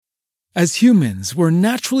As humans, we're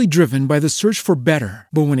naturally driven by the search for better.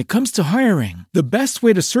 But when it comes to hiring, the best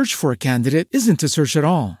way to search for a candidate isn't to search at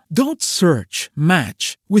all. Don't search,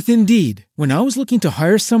 match with Indeed. When I was looking to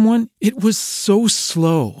hire someone, it was so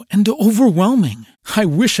slow and overwhelming. I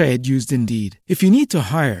wish I had used Indeed. If you need to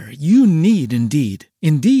hire, you need Indeed.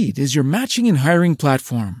 Indeed is your matching and hiring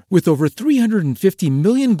platform with over 350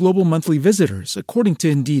 million global monthly visitors, according to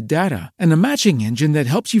Indeed data, and a matching engine that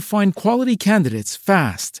helps you find quality candidates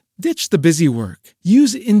fast. Ditch the busy work.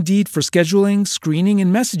 Use Indeed for scheduling, screening,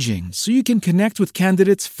 and messaging so you can connect with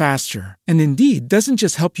candidates faster. And Indeed doesn't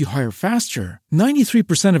just help you hire faster.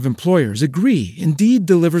 93% of employers agree Indeed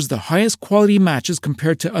delivers the highest quality matches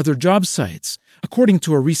compared to other job sites, according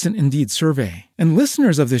to a recent Indeed survey. And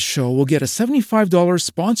listeners of this show will get a $75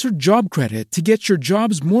 sponsored job credit to get your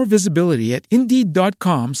jobs more visibility at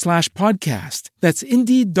Indeed.com/podcast. That's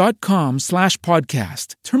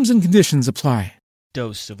Indeed.com/podcast. Terms and conditions apply.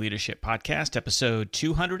 Dose of Leadership Podcast, episode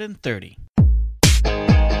 230.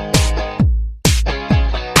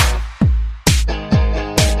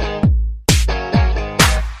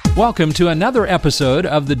 Welcome to another episode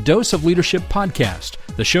of the Dose of Leadership Podcast,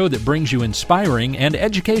 the show that brings you inspiring and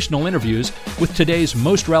educational interviews with today's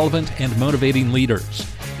most relevant and motivating leaders.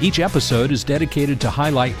 Each episode is dedicated to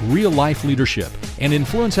highlight real-life leadership and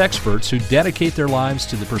influence experts who dedicate their lives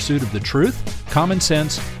to the pursuit of the truth, common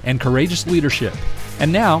sense, and courageous leadership. And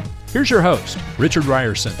now, here's your host, Richard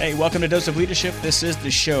Ryerson. Hey, welcome to Dose of Leadership. This is the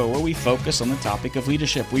show where we focus on the topic of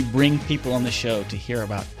leadership. We bring people on the show to hear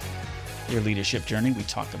about their leadership journey. We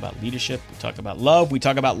talk about leadership. We talk about love. We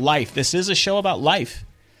talk about life. This is a show about life.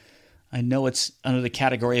 I know it's under the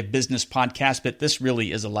category of business podcast, but this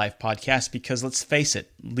really is a life podcast because let's face it,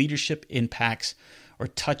 leadership impacts or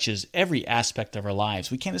touches every aspect of our lives.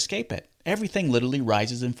 We can't escape it. Everything literally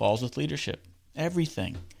rises and falls with leadership.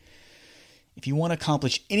 Everything. If you want to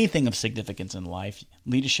accomplish anything of significance in life,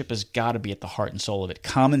 leadership has got to be at the heart and soul of it.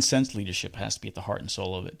 Common sense leadership has to be at the heart and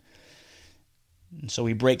soul of it. And so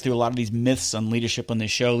we break through a lot of these myths on leadership on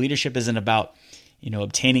this show. Leadership isn't about,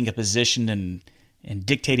 obtaining a position and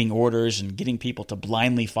dictating orders and getting people to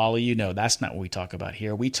blindly follow you. No, that's not what we talk about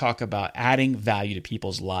here. We talk about adding value to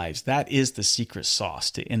people's lives. That is the secret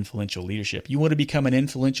sauce to influential leadership. You want to become an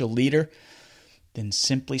influential leader? Then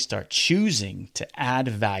simply start choosing to add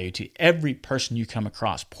value to every person you come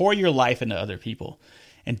across. Pour your life into other people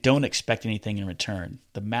and don't expect anything in return.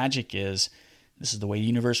 The magic is, this is the way the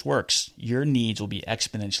universe works. Your needs will be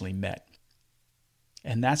exponentially met.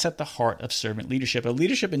 And that's at the heart of servant leadership. Or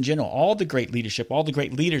leadership in general, all the great leadership, all the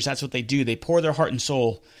great leaders, that's what they do. They pour their heart and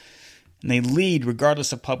soul and they lead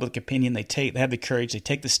regardless of public opinion. They have the courage, they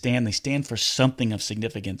take the stand, they stand for something of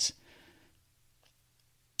significance.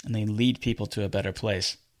 And they lead people to a better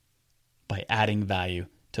place by adding value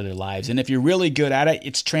to their lives. And if you're really good at it,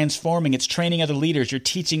 it's transforming, it's training other leaders, you're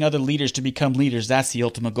teaching other leaders to become leaders. That's the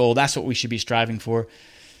ultimate goal. That's what we should be striving for.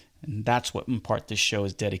 And that's what in part this show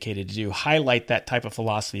is dedicated to do. Highlight that type of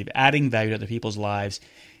philosophy of adding value to other people's lives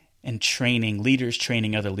and training leaders,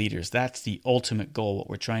 training other leaders. That's the ultimate goal, what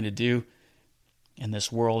we're trying to do in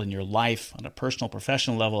this world, in your life, on a personal,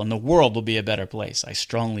 professional level, and the world will be a better place. I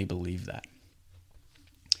strongly believe that.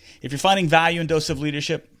 If you're finding value in Dose of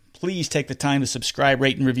Leadership, please take the time to subscribe,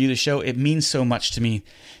 rate, and review the show. It means so much to me.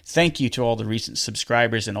 Thank you to all the recent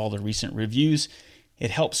subscribers and all the recent reviews.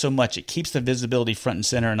 It helps so much. It keeps the visibility front and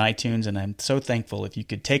center on iTunes, and I'm so thankful if you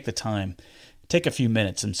could take the time, take a few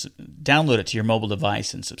minutes and download it to your mobile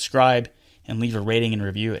device and subscribe and leave a rating and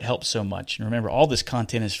review. It helps so much. And remember, all this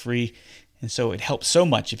content is free, and so it helps so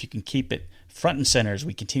much if you can keep it front and center as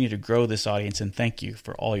we continue to grow this audience, and thank you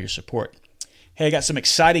for all your support. Hey, I got some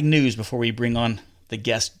exciting news before we bring on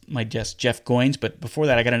my guest, Jeff Goins. But before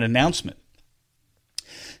that, I got an announcement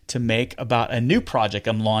to make about a new project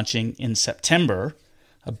I'm launching in September,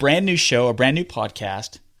 a brand new show, a brand new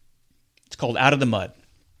podcast. It's called Out of the Mud.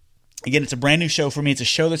 Again, it's a brand new show for me. It's a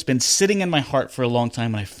show that's been sitting in my heart for a long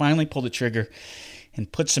time, and I finally pulled the trigger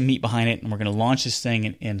and put some meat behind it, and we're going to launch this thing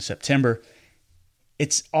in September.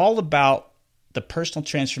 It's all about the personal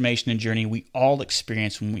transformation and journey we all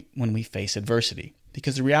experience when we face adversity.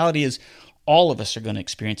 Because the reality is, all of us are going to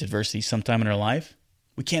experience adversity sometime in our life.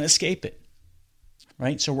 We can't escape it,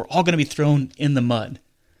 right? So we're all going to be thrown in the mud.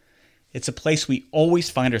 It's a place we always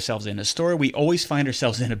find ourselves in, a story we always find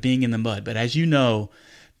ourselves in of being in the mud. But as you know,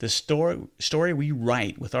 the story we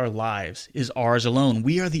write with our lives is ours alone.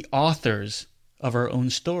 We are the authors of our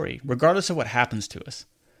own story, regardless of what happens to us.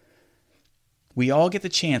 We all get the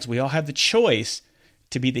chance, we all have the choice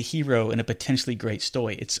to be the hero in a potentially great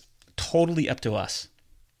story. It's totally up to us.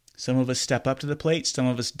 Some of us step up to the plate, some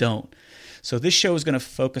of us don't. So this show is going to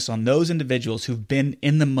focus on those individuals who've been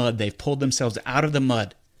in the mud. They've pulled themselves out of the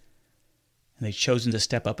mud, and they've chosen to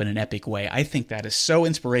step up in an epic way. I think that is so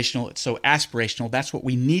inspirational. It's so aspirational. That's what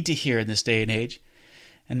we need to hear in this day and age.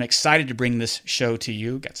 And I'm excited to bring this show to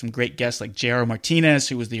you. Got some great guests like J.R. Martinez,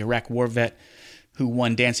 who was the Iraq war vet who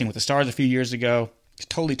won Dancing with the Stars a few years ago. He's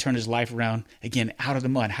totally turned his life around, again, out of the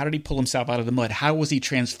mud. How did he pull himself out of the mud? How was he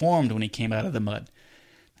transformed when he came out of the mud?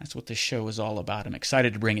 That's what this show is all about. I'm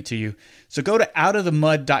excited to bring it to you. So go to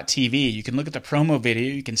outofthemud.tv. You can look at the promo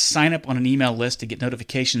video. You can sign up on an email list to get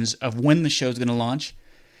notifications of when the show is going to launch.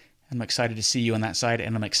 I'm excited to see you on that side,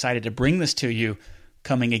 and I'm excited to bring this to you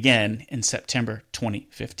coming again in September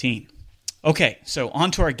 2015. Okay, so on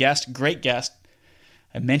to our guest, great guest.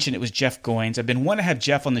 I mentioned it was Jeff Goins. I've been wanting to have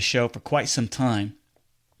Jeff on the show for quite some time,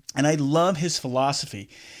 and I love his philosophy.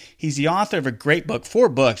 He's the author of a great book, 4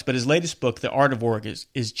 books, but his latest book, The Art of Work,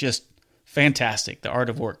 is just fantastic, The Art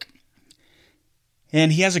of Work.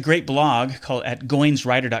 And he has a great blog called at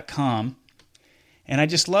goinswriter.com, and I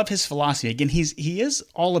just love his philosophy. Again, he is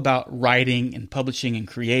all about writing and publishing and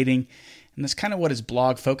creating, and that's kind of what his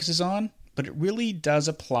blog focuses on, but it really does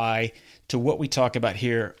apply to what we talk about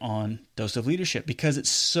here on Dose of Leadership because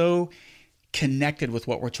it's so connected with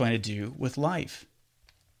what we're trying to do with life.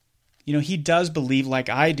 You know, he does believe like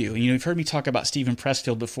I do. And, you've heard me talk about Stephen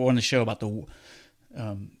Pressfield before on the show about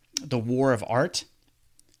the war of art.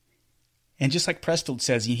 And just like Pressfield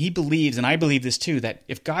says, he believes, and I believe this too, that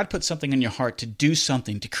if God puts something in your heart to do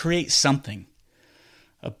something, to create something,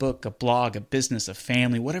 a book, a blog, a business, a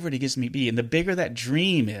family, whatever it is may be, and the bigger that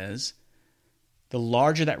dream is, the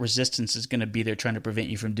larger that resistance is going to be there trying to prevent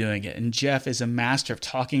you from doing it. And Jeff is a master of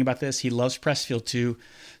talking about this. He loves Pressfield too.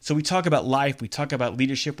 So we talk about life, we talk about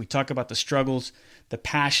leadership, we talk about the struggles, the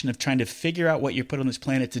passion of trying to figure out what you're put on this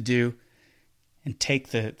planet to do and take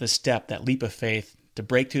the step, that leap of faith to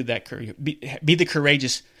break through that, be the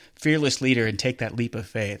courageous, fearless leader and take that leap of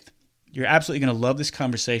faith. You're absolutely going to love this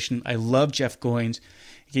conversation. I love Jeff Goins.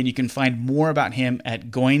 Again, you can find more about him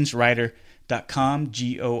at goinswriter.com,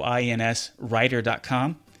 Goins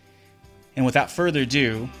writer.com. And without further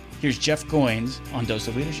ado, here's Jeff Goins on Dose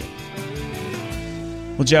of Leadership.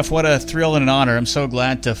 Well, Jeff, what a thrill and an honor. I'm so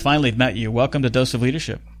glad to finally have met you. Welcome to Dose of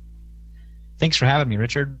Leadership. Thanks for having me,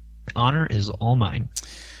 Richard. Honor is all mine.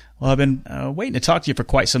 Well, I've been waiting to talk to you for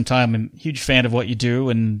quite some time. I'm a huge fan of what you do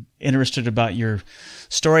and interested about your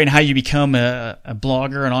story and how you become a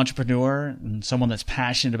blogger, an entrepreneur, and someone that's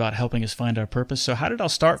passionate about helping us find our purpose. So how did it all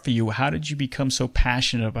start for you? How did you become so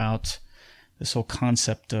passionate about this whole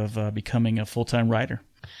concept of becoming a full-time writer?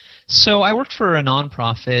 So I worked for a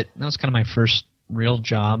nonprofit. That was kind of my first real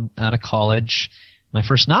job out of college. My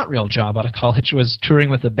first not real job out of college was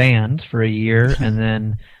touring with a band for a year, and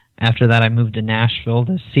then after that I moved to Nashville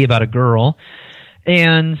to see about a girl,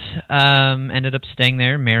 and ended up staying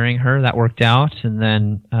there, marrying her. That worked out, and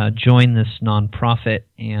then joined this nonprofit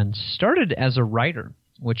and started as a writer,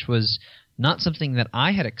 which was not something that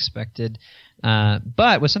I had expected,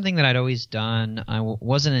 but was something that I'd always done. I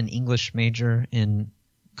wasn't an English major in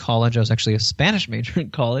college. I was actually a Spanish major in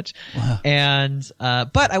college. Wow. And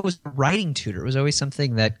but I was a writing tutor. It was always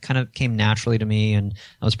something that kind of came naturally to me and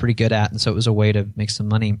I was pretty good at, and so it was a way to make some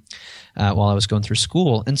money while I was going through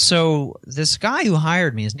school. And so this guy who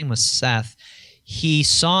hired me, his name was Seth, he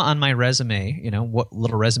saw on my resume, what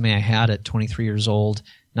little resume I had at 23 years old,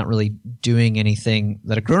 not really doing anything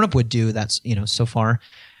that a grown-up would do. That's, so far.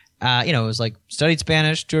 It was like studied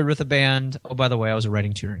Spanish, toured with a band. Oh, by the way, I was a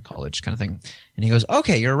writing tutor in college kind of thing. And he goes,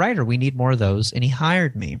 okay, you're a writer. We need more of those. And he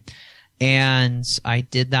hired me. And I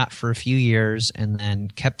did that for a few years and then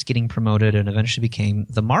kept getting promoted and eventually became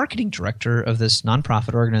the marketing director of this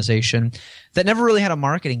nonprofit organization that never really had a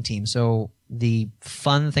marketing team. So the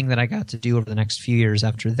fun thing that I got to do over the next few years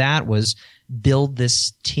after that was build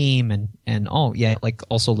this team and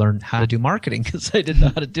also learn how to do marketing because I didn't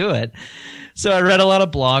know how to do it. So I read a lot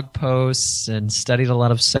of blog posts and studied a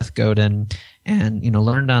lot of Seth Godin and,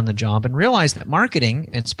 learned on the job and realized that marketing,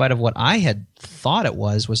 in spite of what I had thought it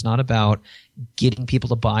was not about getting people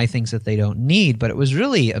to buy things that they don't need, but it was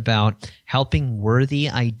really about helping worthy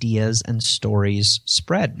ideas and stories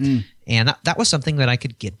spread. And that was something that I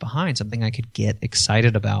could get behind, something I could get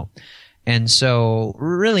excited about. And so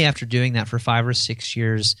really after doing that for 5 or 6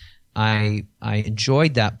 years, I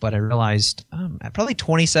enjoyed that, but I realized at probably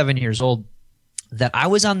 27 years old that I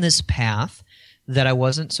was on this path that I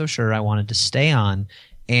wasn't so sure I wanted to stay on.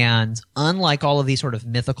 And unlike all of these sort of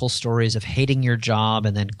mythical stories of hating your job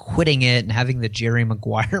and then quitting it and having the Jerry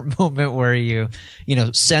Maguire moment where you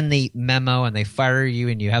send the memo and they fire you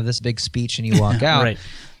and you have this big speech and you walk out. Right.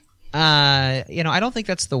 I don't think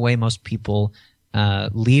that's the way most people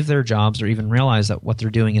leave their jobs or even realize that what they're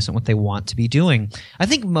doing isn't what they want to be doing. I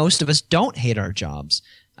think most of us don't hate our jobs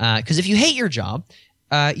because if you hate your job,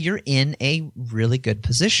 you're in a really good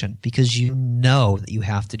position because you know that you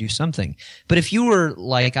have to do something. But if you were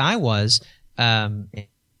like I was,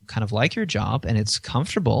 kind of like your job and it's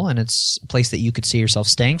comfortable and it's a place that you could see yourself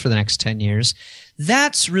staying for the next 10 years,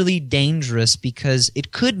 that's really dangerous because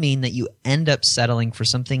it could mean that you end up settling for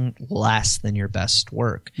something less than your best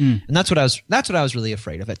work. And that's what I was really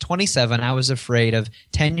afraid of. At 27, I was afraid of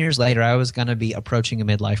 10 years later I was going to be approaching a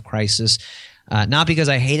midlife crisis. Not because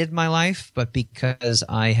I hated my life, but because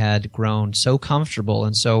I had grown so comfortable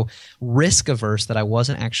and so risk averse that I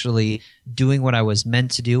wasn't actually doing what I was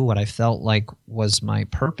meant to do, what I felt like was my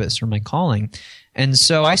purpose or my calling. And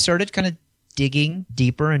so I started kind of digging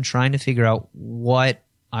deeper and trying to figure out what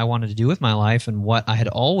I wanted to do with my life and what I had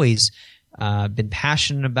always been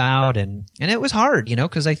passionate about. And it was hard,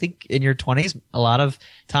 because I think in your 20s, a lot of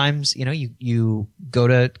times, you go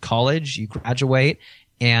to college, you graduate,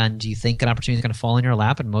 and you think an opportunity is going to fall in your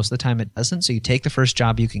lap, and most of the time it doesn't. So you take the first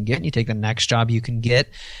job you can get, and you take the next job you can get.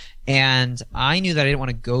 And I knew that I didn't want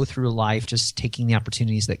to go through life just taking the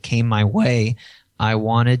opportunities that came my way. I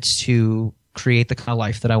wanted to create the kind of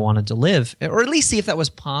life that I wanted to live, or at least see if that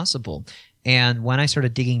was possible. And when I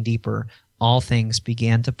started digging deeper, all things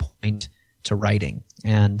began to point to writing,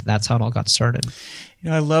 and that's how it all got started.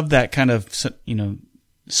 I love that kind of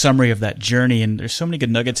summary of that journey, and there's so many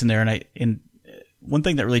good nuggets in there. And one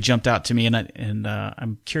thing that really jumped out to me, and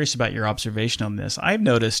I'm curious about your observation on this. I've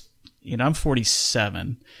noticed, I'm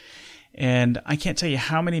 47, and I can't tell you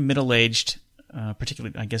how many middle-aged,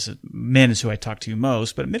 particularly, I guess, men is who I talk to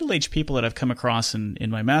most, but middle-aged people that I've come across in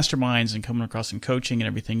my masterminds and come across in coaching and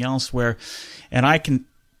everything else and I can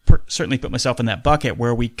certainly put myself in that bucket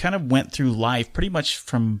where we kind of went through life pretty much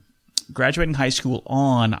from graduating high school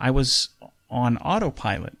on. I was on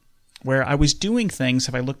autopilot, where I was doing things,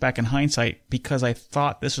 if I look back in hindsight, because I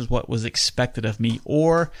thought this was what was expected of me,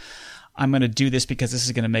 or I'm going to do this because this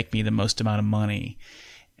is going to make me the most amount of money.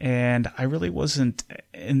 And I really wasn't.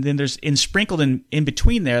 And then sprinkled in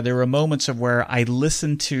between there were moments of where I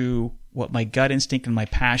listened to what my gut instinct and my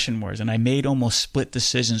passion was, and I made almost split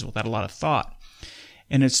decisions without a lot of thought.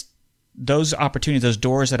 And it's those opportunities, those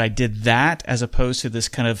doors that I did that, as opposed to this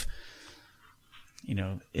kind of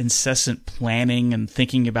incessant planning and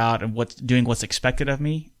thinking about and doing what's expected of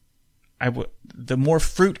me. The more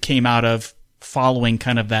fruit came out of following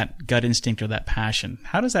kind of that gut instinct or that passion.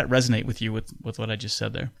 How does that resonate with you with what I just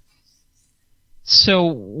said there? So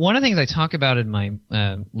one of the things I talk about in my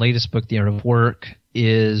latest book, The Art of Work,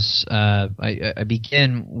 is I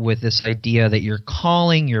begin with this idea that your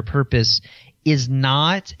calling, your purpose, is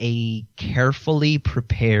not a carefully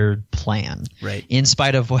prepared plan. Right. In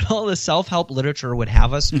spite of what all the self-help literature would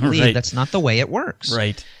have us believe, right. That's not the way it works.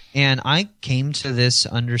 Right. And I came to this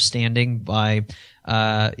understanding by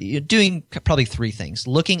doing probably three things.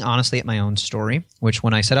 Looking honestly at my own story, which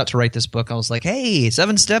when I set out to write this book, I was like, hey,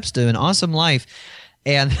 7 steps to an awesome life.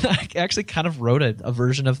 And I actually kind of wrote a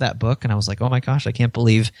version of that book, and I was like, oh my gosh, I can't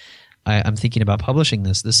believe I'm thinking about publishing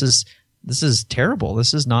this. This is terrible.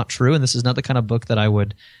 This is not true, and this is not the kind of book that I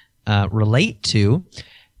would relate to.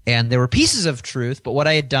 And there were pieces of truth, but what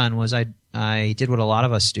I had done was I did what a lot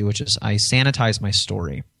of us do, which is I sanitized my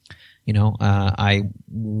story. I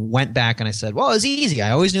went back and I said, well, it was easy.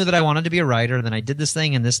 I always knew that I wanted to be a writer, and then I did this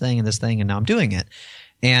thing and this thing and this thing, and now I'm doing it.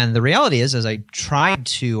 And the reality is, as I tried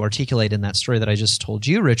to articulate in that story that I just told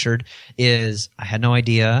you, Richard, is I had no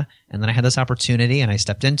idea, and then I had this opportunity, and I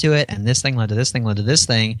stepped into it, and this thing led to this thing, led to this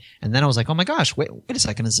thing, and then I was like, oh my gosh, wait a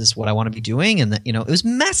second, is this what I want to be doing? And it was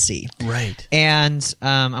messy. Right. And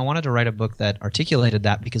I wanted to write a book that articulated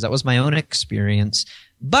that because that was my own experience.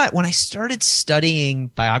 But when I started studying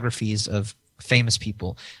biographies of famous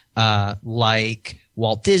people, like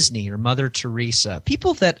Walt Disney or Mother Teresa,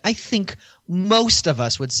 people that I think most of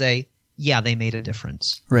us would say, yeah, they made a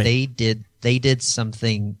difference. Right. They did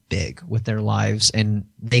something big with their lives, and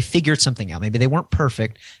they figured something out. Maybe they weren't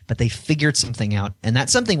perfect, but they figured something out. And that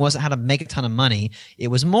something wasn't how to make a ton of money. It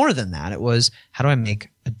was more than that. It was, how do I make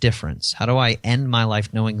a difference? How do I end my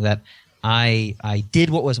life knowing that I did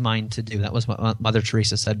what was mine to do? That was what Mother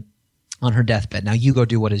Teresa said on her deathbed. Now you go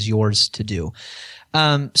do what is yours to do.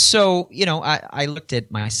 So, I looked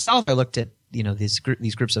at myself. I looked at, these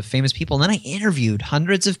groups of famous people. And then I interviewed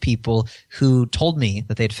hundreds of people who told me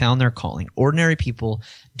that they'd found their calling, ordinary people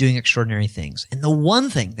doing extraordinary things. And the one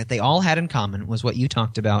thing that they all had in common was what you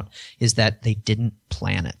talked about, is that they didn't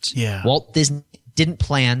plan it. Yeah. Walt Disney didn't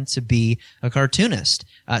plan to be a cartoonist.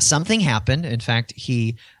 Something happened. In fact,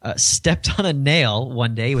 he stepped on a nail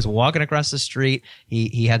one day. He was walking across the street.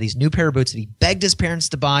 He had these new pair of boots that he begged his parents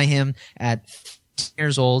to buy him at 10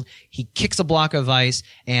 years old. He kicks a block of ice,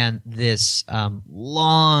 and this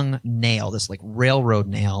long nail, this like railroad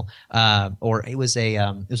nail, or it was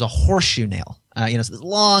a horseshoe nail. So this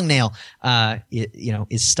long nail,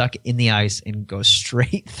 is stuck in the ice and goes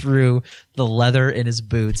straight through the leather in his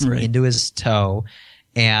boots into his toe.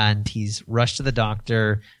 And he's rushed to the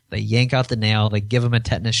doctor. They yank out the nail. They give him a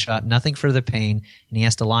tetanus shot. Nothing for the pain. And he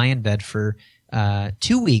has to lie in bed for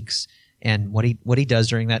 2 weeks. And what he does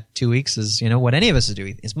during that 2 weeks is, what any of us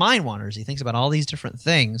do. His mind wanders. He thinks about all these different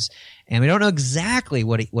things, and we don't know exactly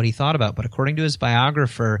what he thought about. But according to his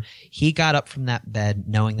biographer, he got up from that bed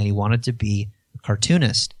knowing that he wanted to be a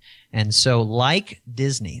cartoonist. And so, like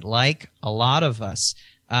Disney, like a lot of us,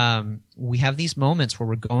 we have these moments where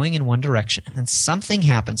we're going in one direction, and then something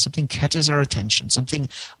happens, something catches our attention, something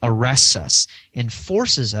arrests us and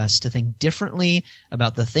forces us to think differently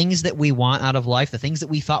about the things that we want out of life, the things that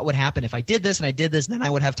we thought would happen. If I did this and I did this, then I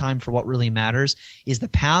would have time for what really matters. Is the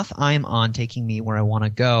path I'm on taking me where I want to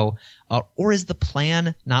go, or is the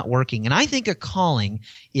plan not working? And I think a calling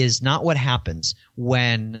is not what happens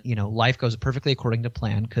when, life goes perfectly according to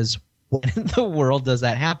plan, because when in the world does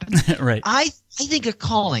that happen? Right. I think a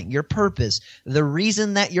calling, your purpose, the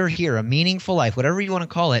reason that you're here, a meaningful life, whatever you want to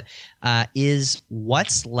call it, is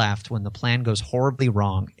what's left when the plan goes horribly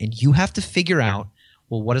wrong. And you have to figure out,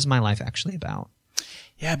 well, what is my life actually about?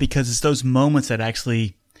 Yeah, because it's those moments that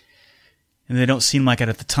actually, and they don't seem like it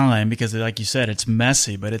at the time because, like you said, it's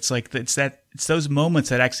messy, but it's those moments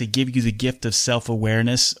that actually give you the gift of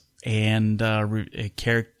self-awareness and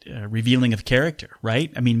revealing of character,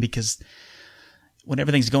 right? I mean, because when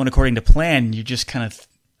everything's going according to plan, you're just kind of,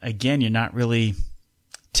 again, you're not really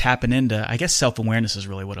tapping into, I guess self-awareness is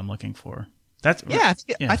really what I'm looking for. I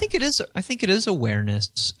think it is. I think it is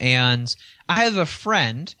awareness. And I have a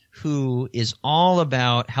friend who is all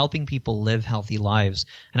about helping people live healthy lives.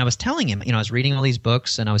 And I was telling him, I was reading all these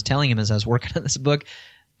books, and I was telling him as I was working on this book,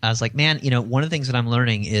 I was like, man, one of the things that I'm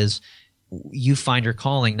learning is you find your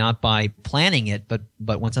calling not by planning it, but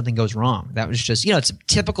when something goes wrong. That was just, it's a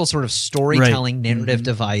typical sort of storytelling narrative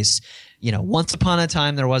device. Once upon a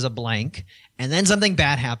time there was a blank, and then something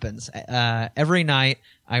bad happens. Every night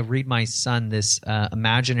I read my son this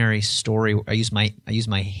imaginary story. I use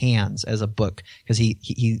my hands as a book, because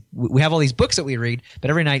we have all these books that we read, but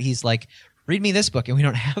every night he's like, read me this book, and we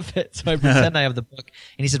don't have it. So I pretend I have the book.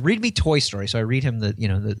 And he said, read me Toy Story. So I read him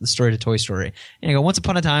the story to Toy Story. And I go, once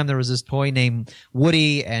upon a time, there was this toy named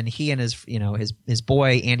Woody, and he and his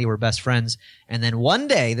boy, Andy, were best friends. And then one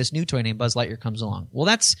day, this new toy named Buzz Lightyear comes along. Well,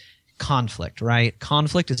 that's conflict, right?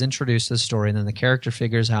 Conflict is introduced to the story, and then the character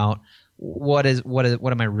figures out what do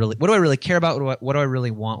I really care about? What do I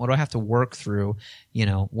really want? What do I have to work through,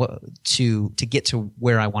 to get to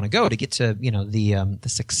where I want to go, to get to, the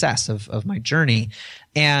success of my journey.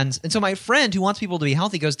 And so my friend who wants people to be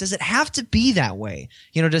healthy goes, does it have to be that way?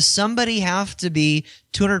 Does somebody have to be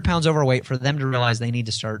 200 pounds overweight for them to realize they need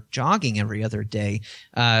to start jogging every other day?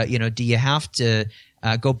 Do you have to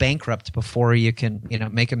go bankrupt before you can,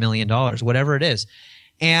 make $1 million, whatever it is?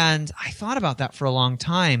 And I thought about that for a long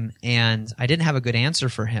time, and I didn't have a good answer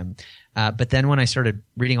for him. But then when I started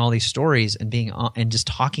reading all these stories and just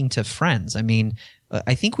talking to friends, I mean,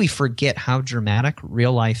 I think we forget how dramatic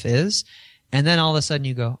real life is. And then all of a sudden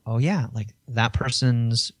you go, oh yeah, like that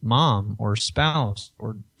person's mom or spouse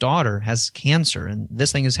or daughter has cancer, and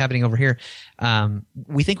this thing is happening over here.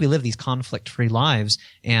 We think we live these conflict-free lives.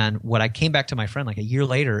 And what I came back to my friend like a year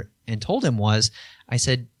later and told him was, I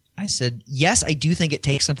said, yes, I do think it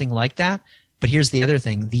takes something like that. But here's the other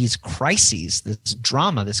thing. These crises, this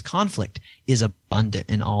drama, this conflict is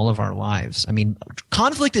abundant in all of our lives. I mean,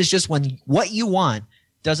 conflict is just when what you want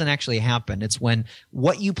doesn't actually happen. It's when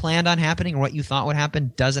what you planned on happening or what you thought would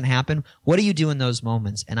happen doesn't happen. What do you do in those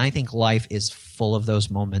moments? And I think life is full of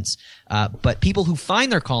those moments. But people who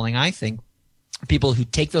find their calling, I think, are people who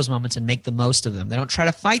take those moments and make the most of them. They don't try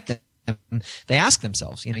to fight them. They ask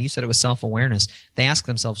themselves, you said it was self-awareness. They ask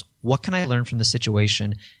themselves, what can I learn from the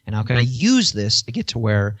situation, and how can I use this to get to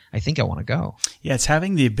where I think I want to go? Yeah, it's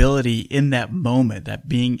having the ability in that moment, that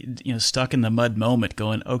being, stuck in the mud moment,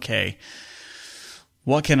 going, okay,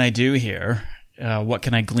 what can I do here? What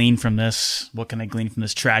can I glean from this? What can I glean from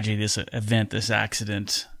this tragedy, this event, this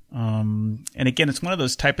accident? And again, it's one of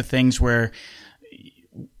those type of things where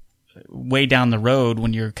way down the road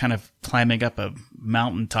when you're kind of climbing up a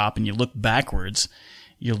mountaintop and you look backwards,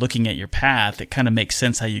 you're looking at your path, it kind of makes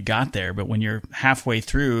sense how you got there. But when you're halfway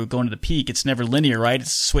through going to the peak, it's never linear, right?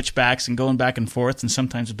 It's switchbacks and going back and forth and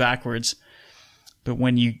sometimes backwards. But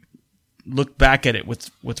when you look back at it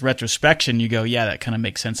with retrospection, you go, yeah, that kind of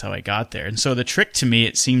makes sense how I got there. And so the trick to me,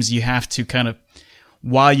 it seems you have to kind of,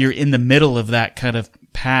 while you're in the middle of that kind of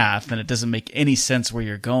path and it doesn't make any sense where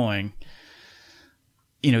you're going,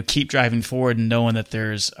 keep driving forward and knowing that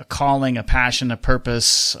there's a calling, a passion, a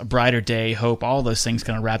purpose, a brighter day, hope, all those things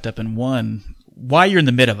kind of wrapped up in one while you're in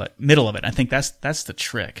the middle of it. I think that's the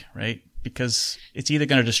trick, right? Because it's either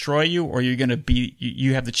going to destroy you or you're going to be,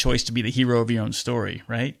 you have the choice to be the hero of your own story,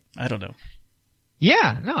 right? I don't know.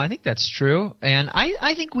 Yeah, no, I think that's true. And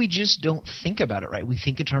I think we just don't think about it, right? We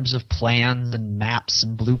think in terms of plans and maps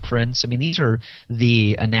and blueprints. I mean, these are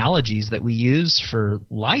the analogies that we use for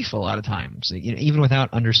life a lot of times, even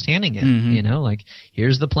without understanding it, like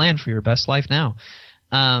here's the plan for your best life now.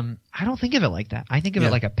 I don't think of it like that. I think of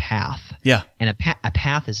it like a path. Yeah. And a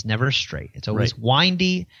path is never straight. It's always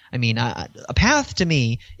windy. I mean, a path to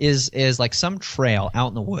me is like some trail out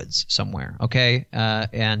in the woods somewhere. Okay.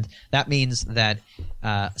 And that means that,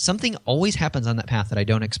 something always happens on that path that I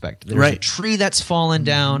don't expect. There's a tree that's fallen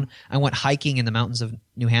down. I went hiking in the mountains of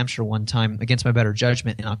New Hampshire one time against my better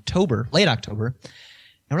judgment in October, late October.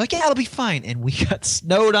 And we're like, yeah, it'll be fine. And we got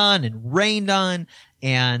snowed on and rained on.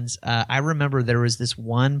 And I remember there was this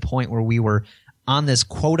one point where we were on this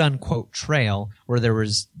quote-unquote trail where there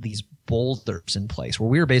was these boulders in place, where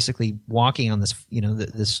we were basically walking on this,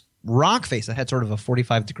 this rock face that had sort of a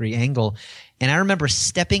 45-degree angle. And I remember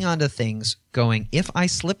stepping onto things going, if I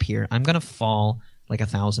slip here, I'm going to fall like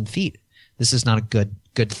 1,000 feet. This is not a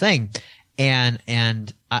good thing.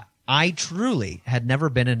 And I truly had never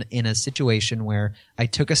been in a situation where I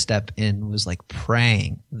took a step and was like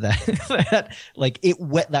praying that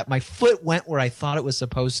that my foot went where I thought it was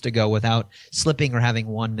supposed to go without slipping or having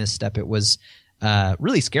one misstep. It was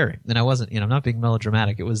really scary. And I wasn't, I'm not being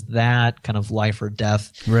melodramatic. It was that kind of life or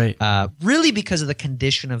death. Right. Really because of the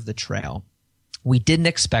condition of the trail. We didn't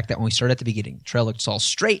expect that when we started at the beginning. The trail looked all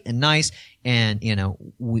straight and nice. And,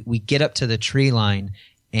 we get up to the tree line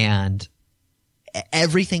and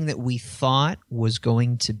everything that we thought was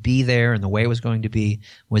going to be there and the way it was going to be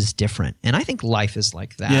was different. And I think life is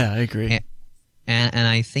like that. Yeah, I agree. And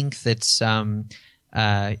I think that's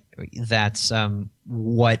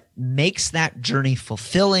what makes that journey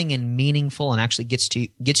fulfilling and meaningful and actually gets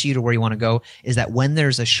you to where you want to go is that when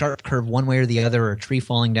there's a sharp curve one way or the other, or a tree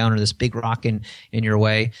falling down or this big rock in your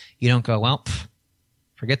way, you don't go, well,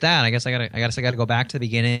 forget that. I guess I gotta go back to the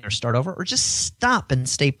beginning or start over, or just stop and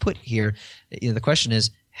stay put here. The question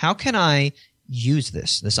is, how can I use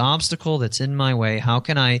this obstacle that's in my way? How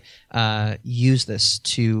can I use this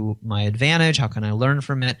to my advantage? How can I learn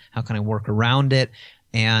from it? How can I work around it?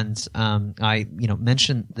 And I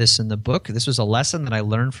mentioned this in the book. This was a lesson that I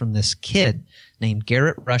learned from this kid named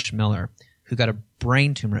Garrett Rush Miller, who got a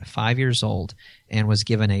brain tumor at 5 years old and was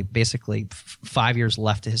given basically 5 years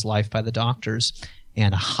left to his life by the doctors,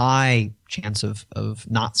 and a high chance of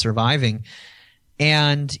not surviving.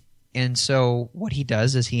 And so what he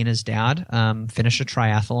does is he and his dad finish a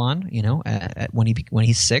triathlon, when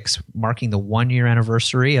he's 6, marking the 1-year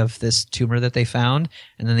anniversary of this tumor that they found.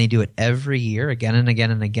 And then they do it every year, again and again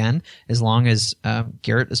and again, as long as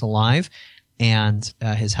Garrett is alive. And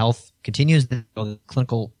his health continues, the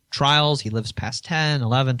clinical trials. He lives past 10,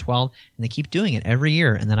 11, 12, and they keep doing it every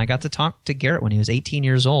year. And then I got to talk to Garrett when he was 18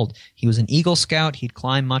 years old. He was an Eagle Scout. He'd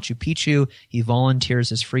climb Machu Picchu. He volunteers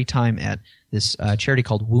his free time at this charity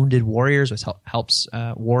called Wounded Warriors, which helps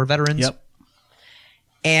war veterans. Yep.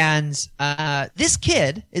 And this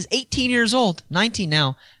kid is 18 years old, 19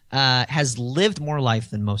 now, has lived more life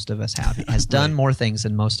than most of us have. He has done more things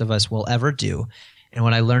than most of us will ever do. And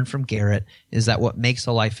what I learned from Garrett is that what makes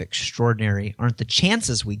a life extraordinary aren't the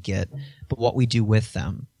chances we get, but what we do with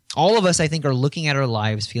them. All of us, I think, are looking at our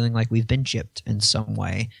lives feeling like we've been gypped in some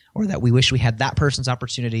way, or that we wish we had that person's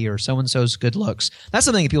opportunity or so-and-so's good looks. That's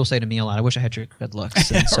something that people say to me a lot. I wish I had your good looks.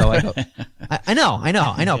 And so I go, I know,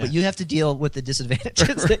 yeah. But you have to deal with the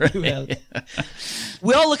disadvantages that you have. Yeah.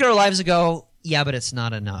 We all look at our lives and go, yeah, but it's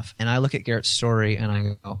not enough. And I look at Garrett's story and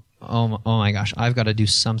I go, oh my gosh, I've got to do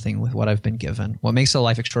something with what I've been given. What makes a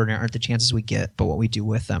life extraordinary aren't the chances we get, but what we do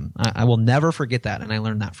with them. I will never forget that, and I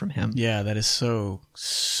learned that from him. Yeah, that is so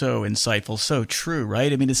insightful, so true,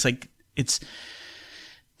 right? I mean, it's like, it's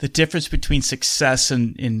the difference between success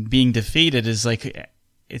and being defeated is like,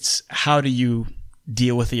 it's how do you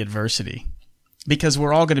deal with the adversity? Because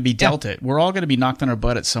we're all going to be dealt it. We're all going to be knocked on our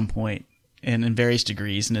butt at some point, and in various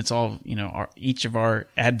degrees, and it's all, each of our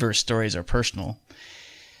adverse stories are personal.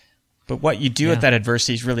 But what you do with that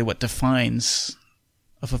adversity is really what defines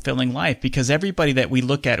a fulfilling life, because everybody that we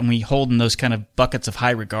look at and we hold in those kind of buckets of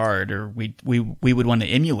high regard, or we would want to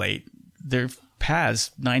emulate, their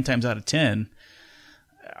paths 9 times out of 10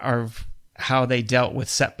 are how they dealt with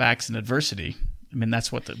setbacks and adversity. I mean,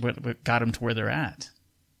 that's what got them to where they're at.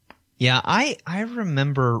 Yeah, I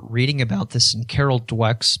remember reading about this in Carol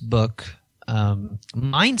Dweck's book,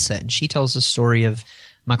 Mindset, and she tells the story of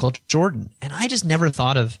Michael Jordan. And I just never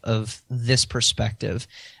thought of this perspective.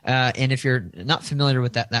 And if you're not familiar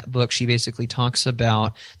with that book, she basically talks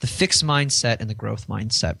about the fixed mindset and the growth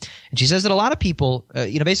mindset. And she says that a lot of people,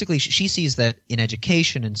 basically she sees that in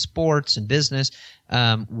education and sports and business,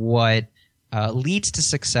 what leads to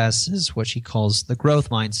success is what she calls the growth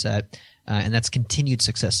mindset. And that's continued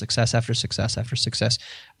success after success after success,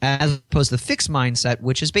 as opposed to the fixed mindset,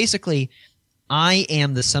 which is basically, I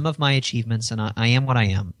am the sum of my achievements, and I am what I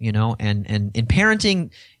am, and in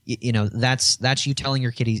parenting, that's you telling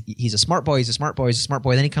your kid he's a smart boy, he's a smart boy, he's a smart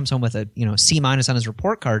boy. Then he comes home with a, C- on his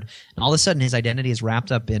report card, and all of a sudden his identity is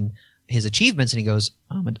wrapped up in his achievements, and he goes,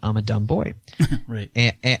 I'm a dumb boy. Right.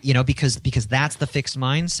 And, because that's the fixed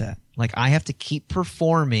mindset. Like, I have to keep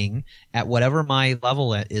performing at whatever my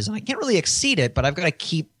level is, and I can't really exceed it, but I've got to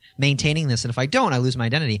keep maintaining this, and if I don't, I lose my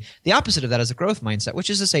identity. The opposite of that is a growth mindset, which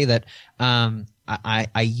is to say that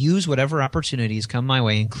I use whatever opportunities come my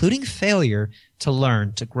way, including failure, to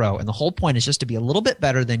learn, to grow. And the whole point is just to be a little bit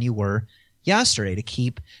better than you were yesterday, to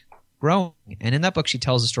keep growing. And in that book, she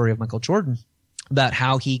tells the story of Michael Jordan about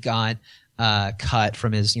how he got cut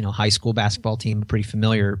from his high school basketball team, a pretty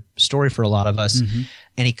familiar story for a lot of us. Mm-hmm.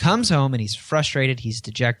 And he comes home and he's frustrated, he's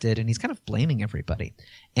dejected, and he's kind of blaming everybody.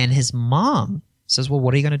 And his mom says, well,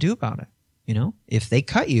 what are you going to do about it? If they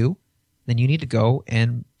cut you, then you need to go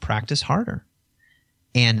and practice harder.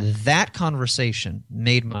 And that conversation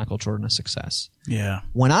made Michael Jordan a success. Yeah.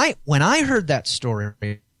 When I heard that story,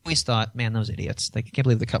 I always thought, man, those idiots, they can't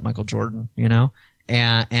believe they cut Michael Jordan,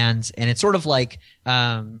 and it's sort of like,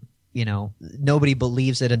 nobody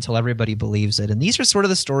believes it until everybody believes it. And these are sort of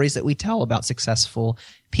the stories that we tell about successful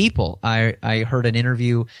people. I heard an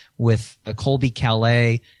interview with Colby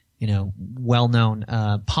Calais, well-known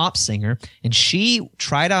pop singer, and she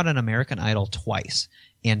tried out an American Idol twice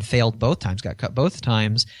and failed both times, got cut both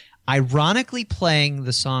times, ironically playing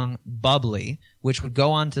the song Bubbly, which would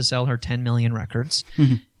go on to sell her 10 million records.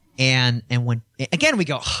 Mm-hmm. And when again we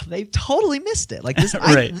go, they totally missed it. Like this,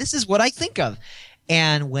 right. This is what I think of.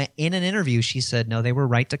 And when in an interview, she said, no, they were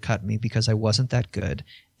right to cut me because I wasn't that good.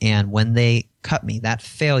 And when they cut me, that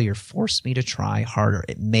failure forced me to try harder.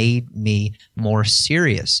 It made me more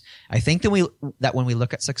serious. I think that when we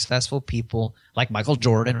look at successful people like Michael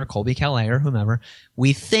Jordan or Colby Calais or whomever,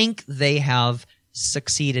 we think they have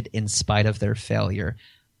succeeded in spite of their failure.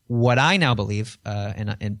 What I now believe,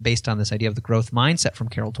 and based on this idea of the growth mindset from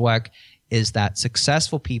Carol Dweck, is that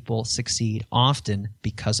successful people succeed often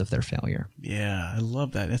because of their failure. Yeah, I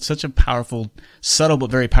love that. It's such a powerful, subtle but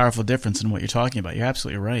very powerful difference in what you're talking about. You're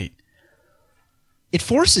absolutely right. It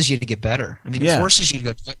forces you to get better. I mean, It forces you to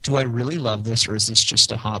go, do I really love this, or is this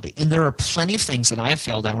just a hobby? And there are plenty of things that I have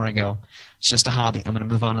failed at where I go, it's just a hobby. I'm going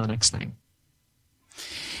to move on to the next thing.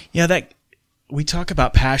 Yeah, that we talk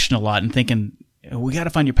about passion a lot and thinking, we got to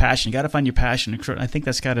find your passion. You got to find your passion. I think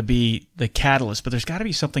that's got to be the catalyst, but there's got to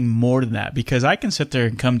be something more than that, because I can sit there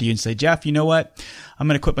and come to you and say, Jeff, you know what? I'm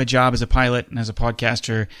going to quit my job as a pilot and as a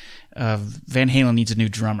podcaster. Van Halen needs a new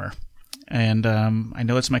drummer. And I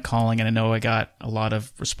know it's my calling, and I know I got a lot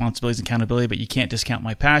of responsibilities and accountability, but you can't discount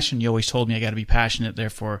my passion. You always told me I got to be passionate.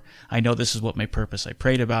 Therefore, I know this is what my purpose. I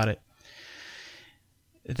prayed about it.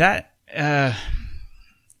 That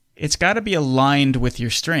it's got to be aligned with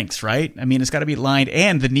your strengths, right? I mean, it's got to be aligned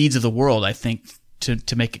and the needs of the world, I think,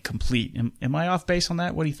 to make it complete. Am I off base on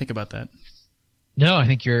that? What do you think about that? No, I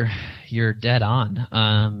think you're dead on.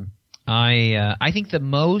 I think the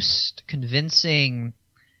most convincing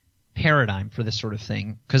paradigm for this sort of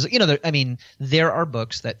thing, because there are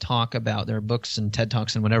books that talk about, there are books and TED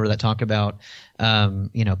Talks and whatever that talk about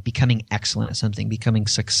becoming excellent at something, becoming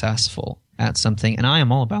successful at something, and I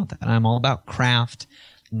am all about that. I'm all about craft,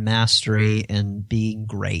 mastery, and being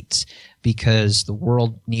great, because the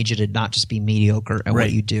world needs you to not just be mediocre at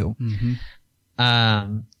what you do.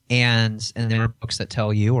 Mm-hmm. And there are books that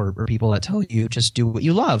tell you, or people that tell you, just do what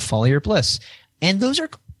you love, follow your bliss, and those are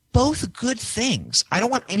both good things. I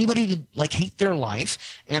don't want anybody to hate their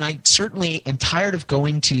life, and I certainly am tired of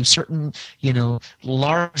going to certain,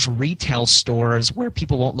 large retail stores where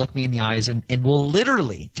people won't look me in the eyes and will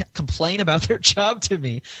literally complain about their job to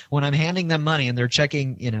me when I'm handing them money and they're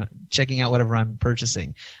checking out whatever I'm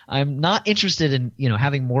purchasing. I'm not interested in,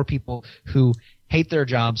 having more people who hate their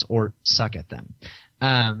jobs or suck at them.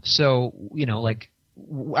 So,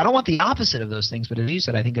 I don't want the opposite of those things, but as you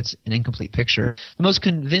said, I think it's an incomplete picture. The most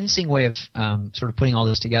convincing way of sort of putting all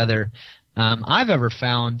this together I've ever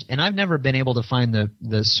found, and I've never been able to find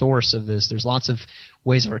the source of this. There's lots of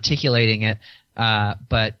ways of articulating it,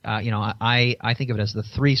 but I think of it as the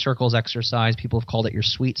 3 circles exercise. People have called it your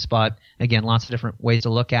sweet spot. Again, lots of different ways to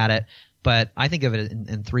look at it, but I think of it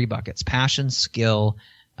in 3 buckets: passion, skill,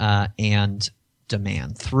 and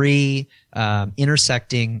demand. 3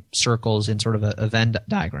 intersecting circles in sort of a Venn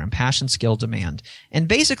diagram: passion, skill, demand. And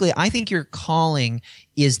basically, I think your calling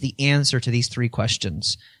is the answer to these 3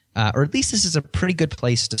 questions. Or at least this is a pretty good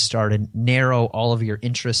place to start and narrow all of your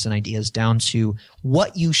interests and ideas down to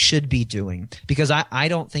what you should be doing. Because I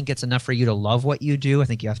don't think it's enough for you to love what you do. I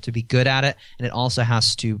think you have to be good at it, and it also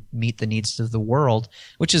has to meet the needs of the world,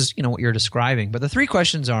 which is, what you're describing. But the 3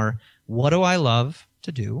 questions are: what do I love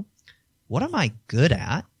to do? What am I good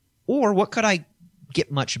at? Or what could I get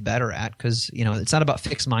much better at? Because it's not about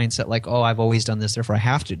fixed mindset like, oh, I've always done this, therefore I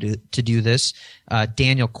have to do this.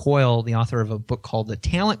 Daniel Coyle, the author of a book called The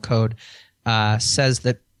Talent Code, says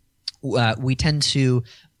that we tend to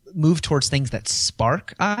move towards things that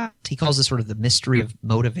spark us. He calls this sort of the mystery of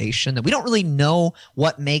motivation, that we don't really know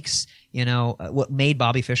what makes what made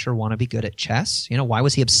Bobby Fischer want to be good at chess. Why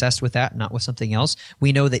was he obsessed with that and not with something else?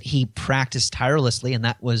 We know that he practiced tirelessly, and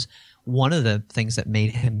that was one of the things that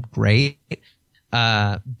made him great.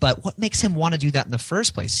 But what makes him want to do that in the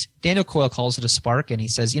first place? Daniel Coyle calls it a spark, and he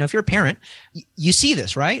says, if you're a parent, you see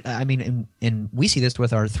this, right? I mean, and we see this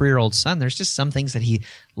with our 3-year-old son. There's just some things that he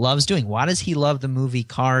loves doing. Why does he love the movie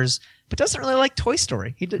Cars, but doesn't really like Toy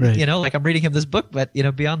Story? Right. Like I'm reading him this book, but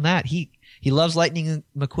beyond that, he loves Lightning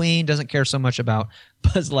McQueen, doesn't care so much about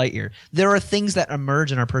Buzz Lightyear. There are things that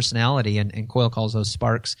emerge in our personality, and Coyle calls those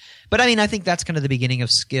sparks. But I think that's kind of the beginning of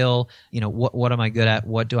skill. What am I good at?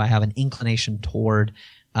 What do I have an inclination toward?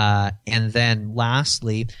 And then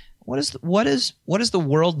lastly, what does the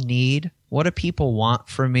world need? What do people want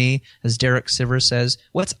from me? As Derek Sivers says,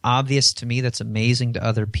 what's obvious to me that's amazing to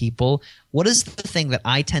other people? What is the thing that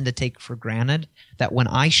I tend to take for granted that when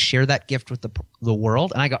I share that gift with the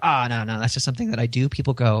world and I go, no, that's just something that I do,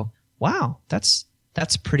 people go, wow, that's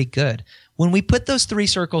pretty good. When we put those 3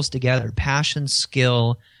 circles together, passion,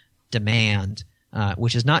 skill, demand,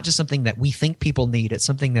 which is not just something that we think people need, it's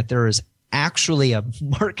something that there is actually a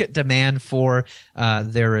market demand for,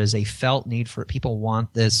 there is a felt need for it. People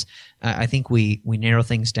want this. I think we narrow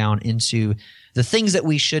things down into the things that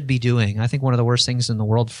we should be doing. I think one of the worst things in the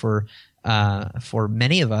world for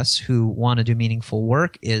many of us who want to do meaningful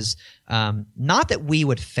work is not that we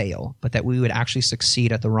would fail, but that we would actually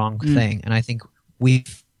succeed at the wrong thing. And I think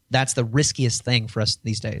that's the riskiest thing for us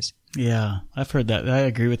these days. Yeah, I've heard that. I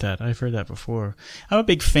agree with that. I've heard that before. I'm a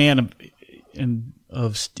big fan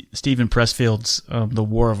of Stephen Pressfield's The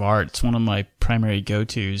War of Art. It's one of my primary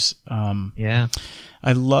go-tos. Yeah.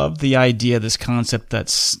 I love the idea, this concept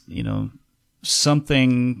that's,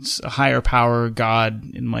 something, a higher power,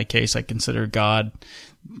 God, in my case, I consider God,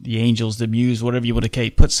 the angels, the muse, whatever you want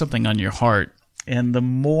to put something on your heart. And the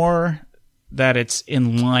more that it's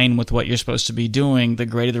in line with what you're supposed to be doing, the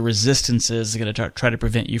greater the resistance is going to try to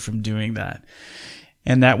prevent you from doing that.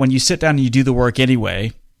 And that when you sit down and you do the work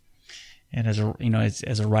anyway, and as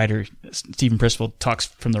a writer, Stephen Pressfield talks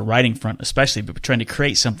from the writing front, especially, but trying to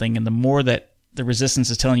create something. And the more that the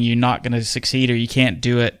resistance is telling you you're not going to succeed or you can't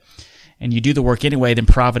do it, and you do the work anyway, then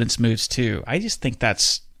providence moves too. I just think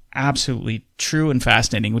that's absolutely true and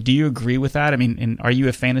fascinating. Do you agree with that? I mean, and are you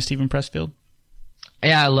a fan of Stephen Pressfield?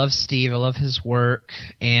 Yeah, I love Steve. I love his work,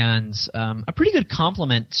 and a pretty good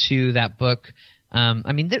complement to that book.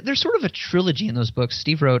 There's sort of a trilogy in those books.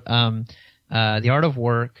 Steve wrote The Art of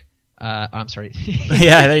Work. I'm sorry.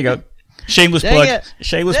 Yeah, there you go. Shameless plug.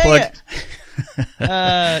 Shameless plug.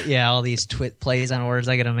 All these plays on words,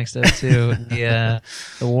 I get them mixed up too. The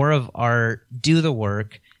War of Art, Do the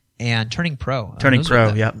Work, and Turning Pro. Turning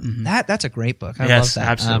Pro, yeah. Mm-hmm. That's a great book. I love that.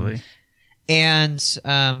 Absolutely.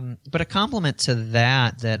 But a complement to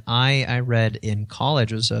that I read in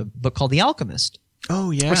college was a book called The Alchemist.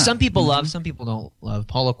 Oh, yeah. Which some people love, some people don't love.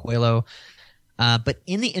 Paulo Coelho. But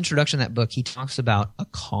in the introduction of that book, he talks about a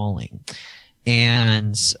calling.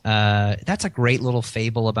 And that's a great little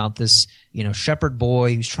fable about this, shepherd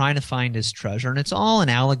boy who's trying to find his treasure. And it's all an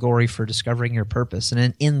allegory for discovering your purpose.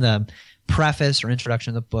 And in the preface or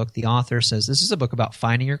introduction of the book, the author says this is a book about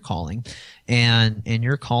finding your calling. And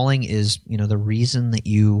your calling is, the reason that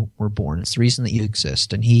you were born. It's the reason that you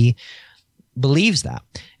exist. And he believes that.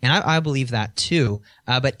 And I believe that too.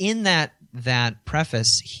 But in that that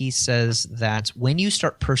preface, he says that when you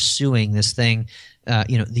start pursuing this thing,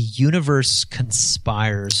 the universe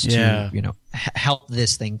conspires to, help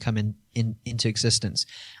this thing come into existence.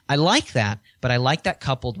 I like that, but I like that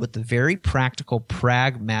coupled with the very practical,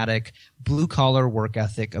 pragmatic, blue-collar work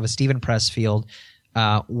ethic of a Stephen Pressfield,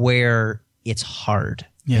 where it's hard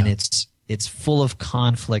and it's full of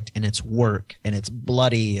conflict and it's work and it's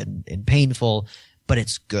bloody and painful, but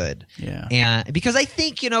it's good. Yeah. And because I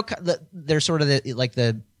think, there's sort of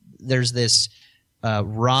there's this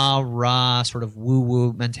rah sort of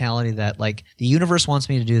woo mentality that like the universe wants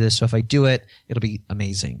me to do this, so if I do it, it'll be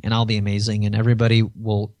amazing and I'll be amazing and everybody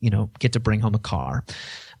will get to bring home a car.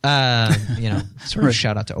 Sort of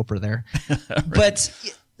shout out to Oprah there. Right. But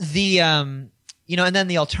the and then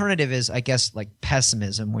the alternative is, I guess, like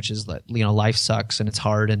pessimism, which is that life sucks and it's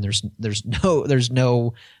hard and there's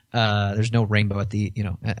no rainbow at the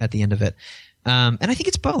at the end of it. And I think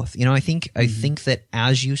it's both. I think that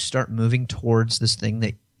as you start moving towards this thing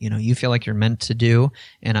that you feel like you're meant to do,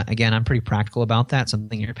 and again, I'm pretty practical about that.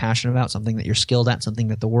 Something you're passionate about, something that you're skilled at, something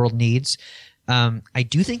that the world needs. I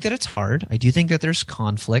do think that it's hard. I do think that there's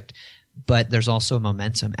conflict, but there's also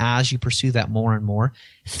momentum as you pursue that more and more.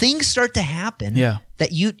 Things start to happen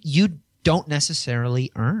that you don't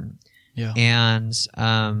necessarily earn. Yeah. And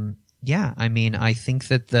I mean, I think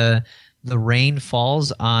that the rain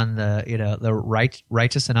falls on the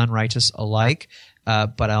righteous and unrighteous alike.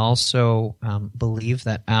 But I also believe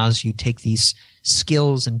that as you take these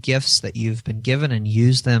skills and gifts that you've been given and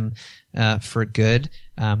use them for good,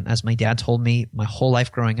 as my dad told me my whole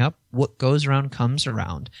life growing up, what goes around comes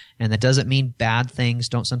around. And that doesn't mean bad things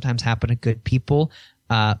don't sometimes happen to good people.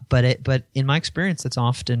 But in my experience, that's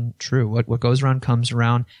often true. What goes around comes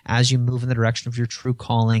around. As you move in the direction of your true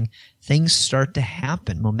calling, things start to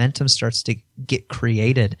happen. Momentum starts to get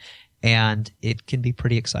created, and it can be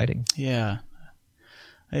pretty exciting. Yeah,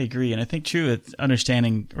 I agree. And I think, too, it's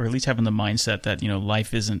understanding, or at least having the mindset that,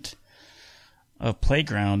 life isn't a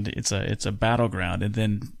playground, it's a battleground,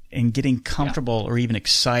 and getting comfortable or even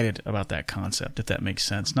excited about that concept, if that makes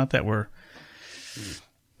sense. Not that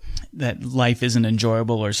that life isn't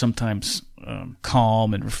enjoyable or sometimes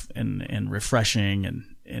calm and refreshing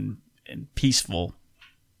and peaceful,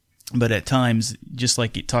 but at times, just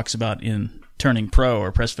like it talks about in Turning Pro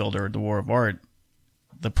or Pressfield or The War of Art,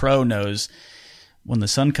 the pro knows when the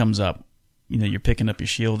sun comes up, you're picking up your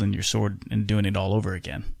shield and your sword and doing it all over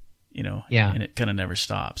again, and it kind of never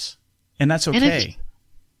stops, and that's okay.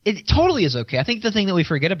 And it totally is okay. I think the thing that we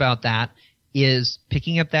forget about that is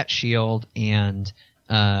picking up that shield and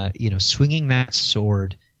swinging that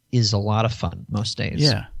sword is a lot of fun most days.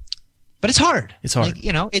 Yeah. But it's hard. It's hard.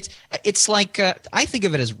 It's like I think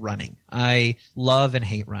of it as running. I love and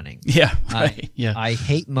hate running. Yeah, right. I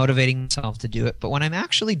hate motivating myself to do it, but when I'm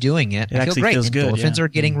actually doing it, I feel great. Feels good, endorphins are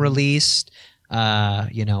getting released.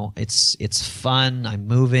 It's fun. I'm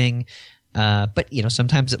moving. But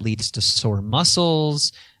sometimes it leads to sore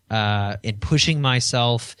muscles, and pushing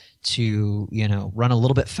myself to, run a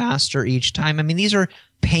little bit faster each time. I mean, these are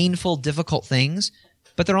painful, difficult things,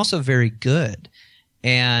 but they're also very good.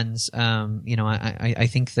 And, I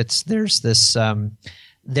think that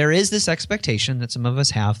there is this expectation that some of us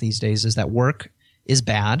have these days is that work is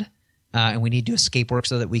bad, and we need to escape work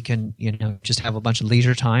so that we can, just have a bunch of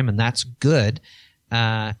leisure time, and that's good.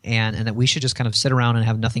 And that we should just kind of sit around and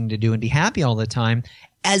have nothing to do and be happy all the time,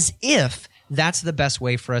 as if that's the best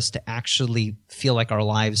way for us to actually feel like our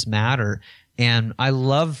lives matter. And I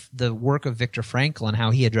love the work of Viktor Frankl and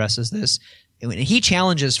how he addresses this. He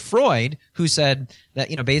challenges Freud, who said that,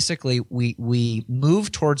 basically we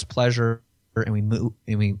move towards pleasure and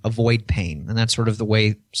we avoid pain. And that's sort of the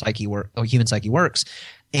way human psyche works.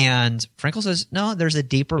 And Frankl says, no, there's a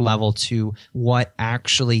deeper level to what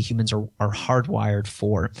actually humans are hardwired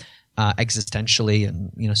for, existentially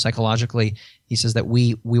and, psychologically. He says that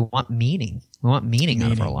we want meaning. We want meaning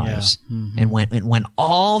out of our lives. Yeah. Mm-hmm. And when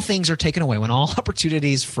all things are taken away, when all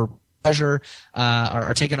opportunities for pleasure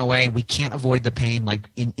are taken away, we can't avoid the pain. Like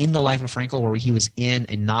in the life of Frankl, where he was in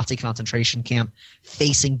a Nazi concentration camp,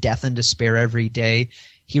 facing death and despair every day,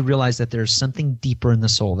 he realized that there's something deeper in the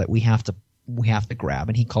soul that we have to grab,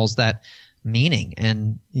 and he calls that meaning.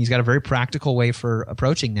 And he's got a very practical way for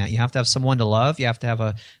approaching that. You have to have someone to love. You have to have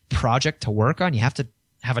a project to work on. You have to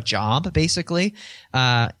have a job, basically,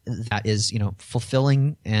 that is,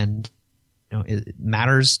 fulfilling and, it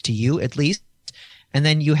matters to you at least. And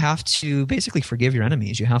then you have to basically forgive your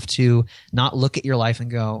enemies. You have to not look at your life and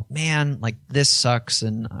go, man, like this sucks.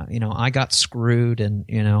 And, I got screwed and,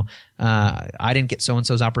 I didn't get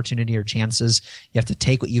so-and-so's opportunity or chances. You have to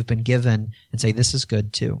take what you've been given and say, this is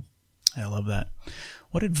good too. I love that.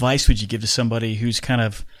 What advice would you give to somebody who's kind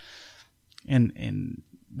of, and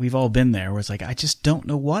we've all been there, where it's like, I just don't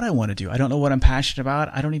know what I want to do. I don't know what I'm passionate about.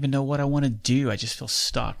 I don't even know what I want to do. I just feel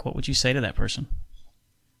stuck. What would you say to that person?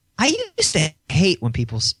 I used to hate when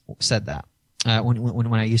people said that.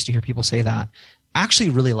 When I used to hear people say that. I actually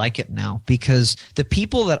really like it now, because the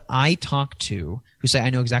people that I talk to who say, I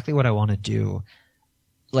know exactly what I want to do,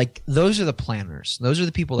 like, those are the planners. Those are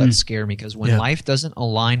the people that scare me, because when life doesn't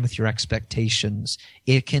align with your expectations,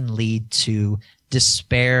 it can lead to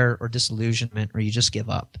despair or disillusionment, or you just give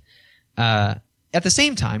up. At the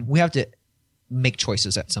same time, we have to make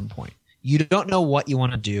choices at some point. You don't know what you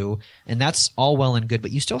want to do, and that's all well and good,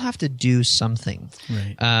 but you still have to do something.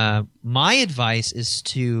 Right. My advice is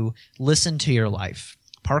to listen to your life.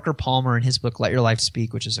 Parker Palmer, in his book, Let Your Life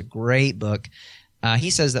Speak, which is a great book,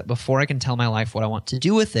 he says that before I can tell my life what I want to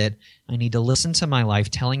do with it, I need to listen to my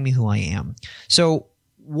life telling me who I am. So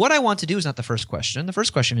what I want to do is not the first question. The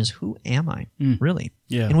first question is, who am I, really?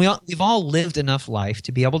 Yeah. And we've all lived enough life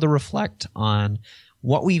to be able to reflect on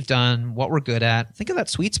what we've done, what we're good at. Think of that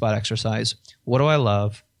sweet spot exercise. What do I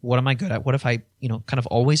love? What am I good at? What have I, kind of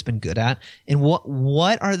always been good at? And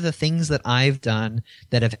what are the things that I've done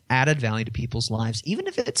that have added value to people's lives? Even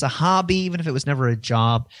if it's a hobby, even if it was never a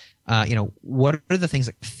job, what are the things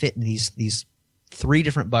that fit in these three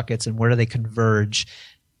different buckets, and where do they converge?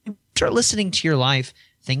 Start listening to your life.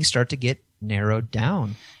 Things start to get narrowed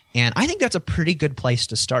down. And I think that's a pretty good place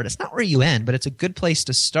to start. It's not where you end, but it's a good place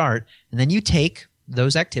to start. And then you take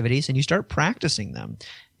those activities and you start practicing them.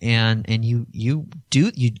 And you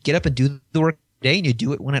get up and do the work day, and you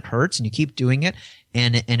do it when it hurts, and you keep doing it.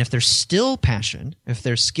 And if there's still passion, if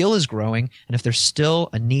their skill is growing, and if there's still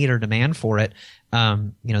a need or demand for it,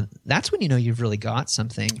 that's when you've really got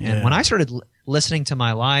something. Yeah. And when I started listening to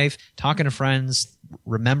my life, talking to friends,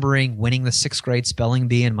 remembering winning the 6th grade spelling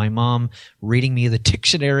bee, and my mom reading me the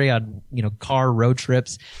dictionary on car road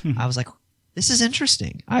trips, I was like, this is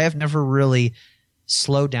interesting. I have never really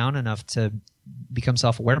slowed down enough to become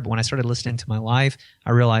self-aware, but when I started listening to my life,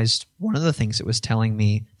 I realized one of the things it was telling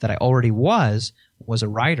me that I already was a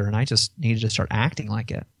writer, and I just needed to start acting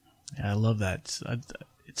like it. Yeah, I love that.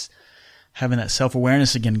 It's having that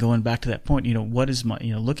self-awareness again, going back to that point, what is my,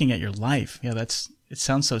 looking at your life. Yeah, it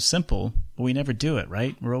sounds so simple, but we never do it,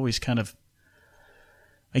 right? We're always kind of,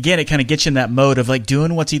 again, it kind of gets you in that mode of like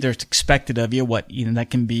doing what's either expected of you, that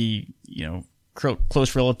can be,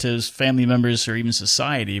 close relatives, family members, or even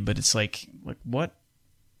society, but it's like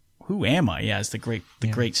who am I? Yeah, it's the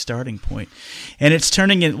great starting point. And it's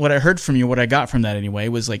turning in, what I heard from you, what I got from that anyway,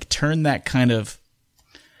 was like, turn that kind of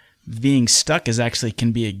being stuck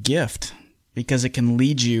can be a gift, because it can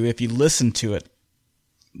lead you, if you listen to it,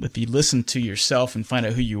 if you listen to yourself and find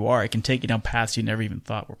out who you are, it can take you down paths you never even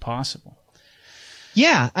thought were possible.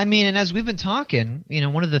 Yeah, and as we've been talking,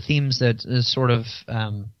 one of the themes that is sort of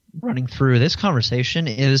running through this conversation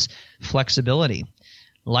is flexibility.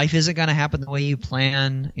 Life isn't going to happen the way you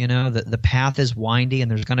plan. The path is windy,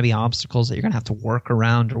 and there's going to be obstacles that you're going to have to work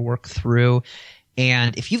around or work through.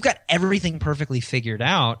 And if you've got everything perfectly figured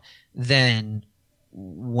out, then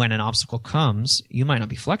when an obstacle comes, you might not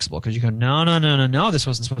be flexible, because you go, no, this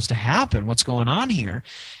wasn't supposed to happen. What's going on here?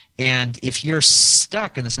 And if you're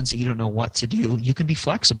stuck in the sense that you don't know what to do, you can be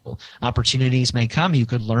flexible. Opportunities may come. You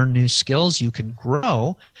could learn new skills. You can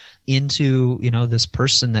grow into, this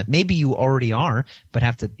person that maybe you already are, but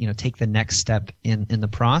have to, take the next step in the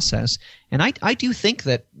process. And I do think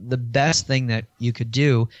that the best thing that you could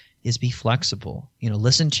do is be flexible.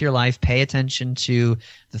 Listen to your life, pay attention to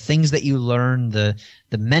the things that you learn, the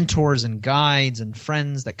mentors and guides and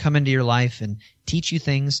friends that come into your life and teach you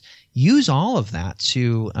things. Use all of that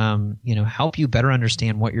to, help you better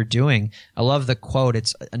understand what you're doing. I love the quote.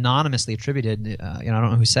 It's anonymously attributed. I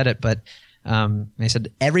don't know who said it, but they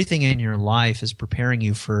said, everything in your life is preparing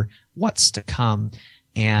you for what's to come.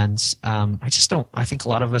 And I think a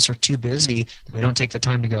lot of us are too busy that we don't take the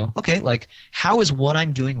time to go, okay, like, how is what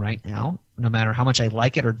I'm doing right now, no matter how much I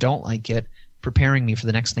like it or don't like it, preparing me for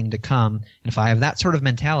the next thing to come? And if I have that sort of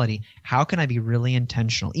mentality, how can I be really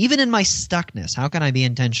intentional? Even in my stuckness, how can I be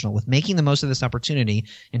intentional with making the most of this opportunity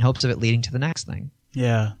in hopes of it leading to the next thing?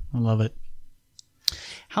 Yeah, I love it.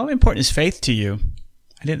 How important is faith to you?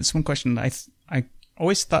 It's one question. I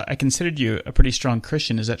always thought, I considered you a pretty strong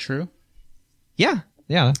Christian. Is that true? Yeah,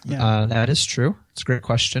 that is true. It's a great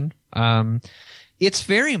question. It's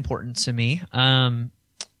very important to me,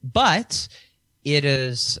 but it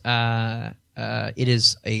is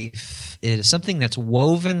something that's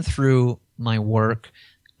woven through my work.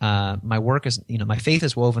 My work is, my faith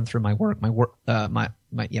is woven through my work. My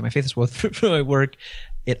faith is woven through my work.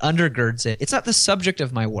 It undergirds it. It's not the subject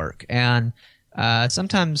of my work, and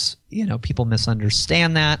Sometimes, people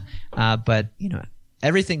misunderstand that, but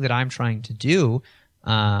everything that I'm trying to do,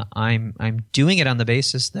 I'm doing it on the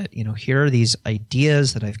basis that, here are these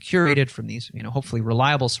ideas that I've curated from these, hopefully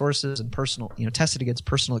reliable sources and personal, tested against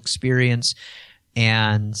personal experience.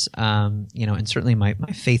 And, and certainly my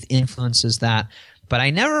faith influences that. But I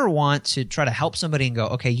never want to try to help somebody and go,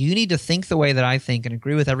 okay, you need to think the way that I think and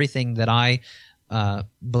agree with everything that I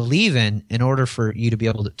believe in order for you to be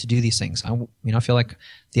able to do these things. I feel like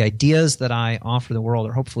the ideas that I offer the world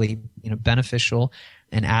are hopefully, beneficial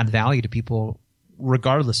and add value to people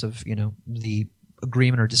regardless of, the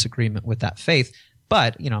agreement or disagreement with that faith.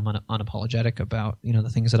 But, I'm unapologetic about, the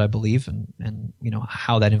things that I believe and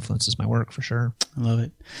how that influences my work for sure. I love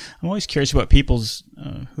it. I'm always curious about people's,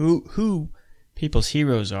 who people's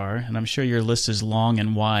heroes are. And I'm sure your list is long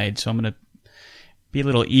and wide. So I'm going to be a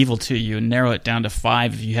little evil to you and narrow it down to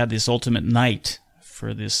 5. If you had this ultimate night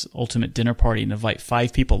for this ultimate dinner party and invite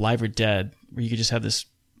 5 people, live or dead, where you could just have this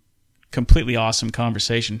completely awesome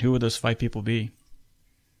conversation, who would those 5 people be?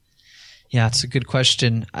 Yeah, it's a good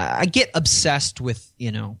question. I get obsessed with,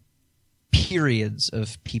 periods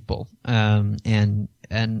of people, and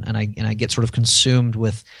I get sort of consumed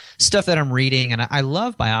with stuff that I'm reading, and I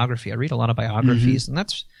love biography. I read a lot of biographies, and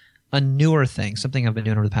that's a newer thing, something I've been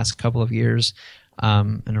doing over the past couple of years,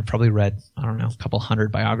 and I've probably read, a couple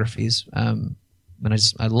hundred biographies, and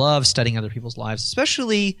I love studying other people's lives,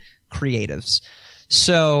 especially creatives.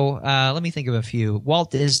 So let me think of a few.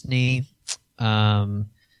 Walt Disney,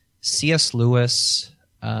 C.S. Lewis,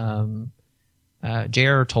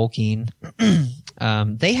 J.R.R. Tolkien,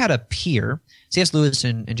 they had a peer. C.S. Lewis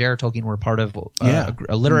and J.R.R. Tolkien were part of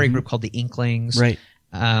a literary group called the Inklings. Right.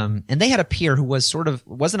 And they had a peer who wasn't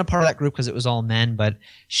a part of that group because it was all men, but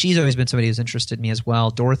she's always been somebody who's interested in me as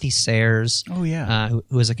well. Dorothy Sayers. Oh yeah.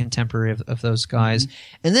 Who is a contemporary of those guys.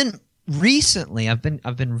 Mm-hmm. And then recently I've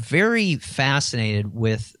been very fascinated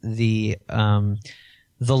with the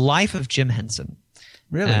life of Jim Henson.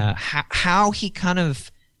 Really? How he kind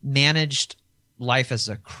of managed life as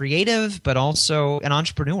a creative, but also an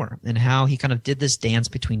entrepreneur, and how he kind of did this dance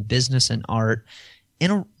between business and art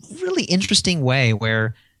in a really interesting way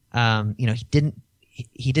where,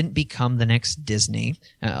 he didn't become the next Disney,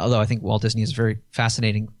 although I think Walt Disney is a very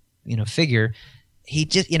fascinating, figure. He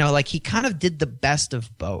just, he kind of did the best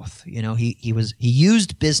of both. He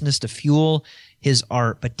used business to fuel his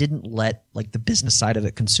art, but didn't let the business side of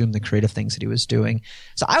it consume the creative things that he was doing.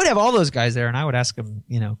 So I would have all those guys there, and I would ask them,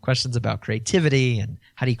 questions about creativity and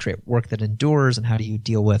how do you create work that endures, and how do you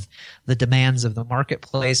deal with the demands of the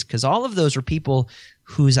marketplace? Because all of those are people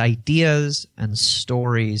whose ideas and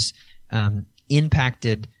stories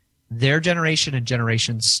impacted their generation and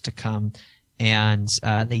generations to come. And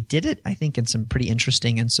they did it, I think, in some pretty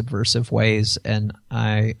interesting and subversive ways. And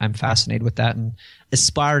I'm fascinated with that and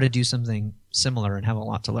aspire to do something similar and have a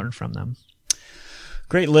lot to learn from them.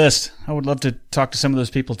 Great list. I would love to talk to some of those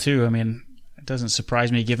people too. I mean, it doesn't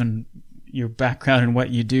surprise me given your background and what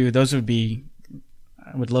you do.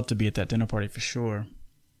 I would love to be at that dinner party for sure.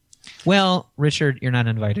 Well, Richard, you're not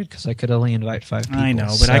invited because I could only invite 5 people. I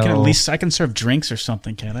know, but I can serve drinks or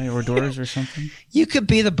something, can't I? Hors d'oeuvres or something? You could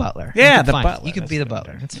be the butler. Yeah, the butler. You could be the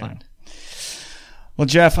butler. It's fine. Well,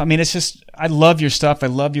 Jeff, I mean, it's just, I love your stuff. I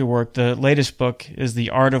love your work. The latest book is The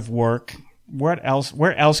Art of Work. Where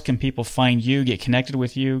else can people find you, get connected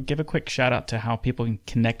with you? Give a quick shout out to how people can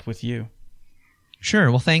connect with you.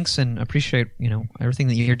 Sure. Well, thanks, and appreciate everything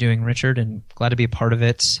that you're doing, Richard, and glad to be a part of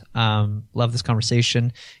it. Love this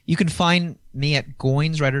conversation. You can find me at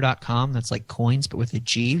goinswriter.com. That's like coins, but with a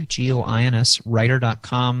G, G-O-I-N-S,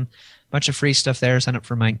 writer.com. Bunch of free stuff there. Sign up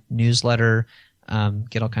for my newsletter.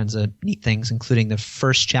 Get all kinds of neat things, including the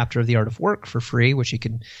first chapter of The Art of Work for free, which you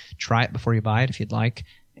can try it before you buy it if you'd like.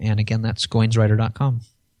 And again, that's goinswriter.com.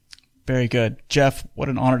 Very good. Jeff, what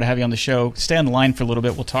an honor to have you on the show. Stay on the line for a little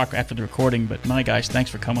bit. We'll talk after the recording, but my gosh, thanks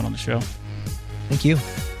for coming on the show. Thank you.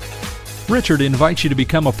 Richard invites you to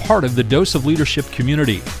become a part of the Dose of Leadership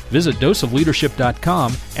community. Visit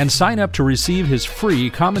doseofleadership.com and sign up to receive his free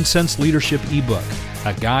Common Sense Leadership ebook,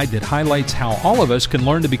 a guide that highlights how all of us can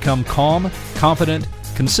learn to become calm, confident,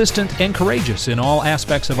 consistent, and courageous in all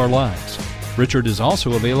aspects of our lives. Richard is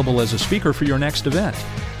also available as a speaker for your next event.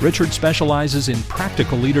 Richard specializes in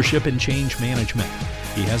practical leadership and change management.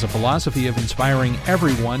 He has a philosophy of inspiring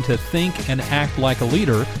everyone to think and act like a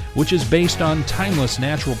leader, which is based on timeless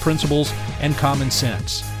natural principles and common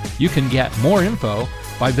sense. You can get more info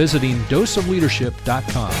by visiting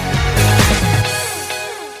doseofleadership.com.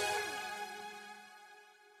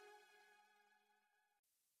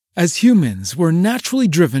 As humans, we're naturally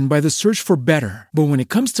driven by the search for better. But when it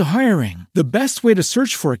comes to hiring, the best way to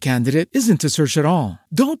search for a candidate isn't to search at all.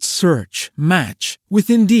 Don't search, match with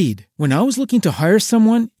Indeed. When I was looking to hire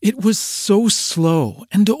someone, it was so slow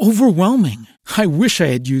and overwhelming. I wish I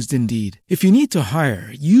had used Indeed. If you need to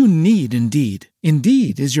hire, you need Indeed.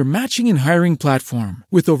 Indeed is your matching and hiring platform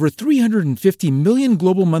with over 350 million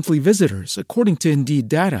global monthly visitors, according to Indeed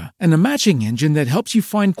data, and a matching engine that helps you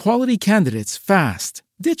find quality candidates fast.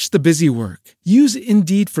 Ditch the busy work. Use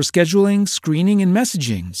Indeed for scheduling, screening, and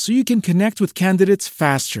messaging so you can connect with candidates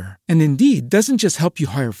faster. And Indeed doesn't just help you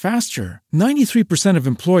hire faster. 93% of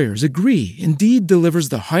employers agree Indeed delivers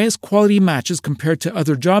the highest quality matches compared to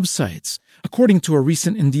other job sites, according to a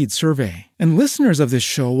recent Indeed survey. And listeners of this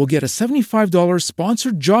show will get a $75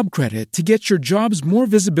 sponsored job credit to get your jobs more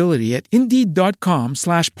visibility at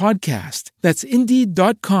Indeed.com/podcast. That's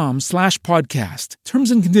Indeed.com/podcast.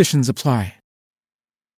 Terms and conditions apply.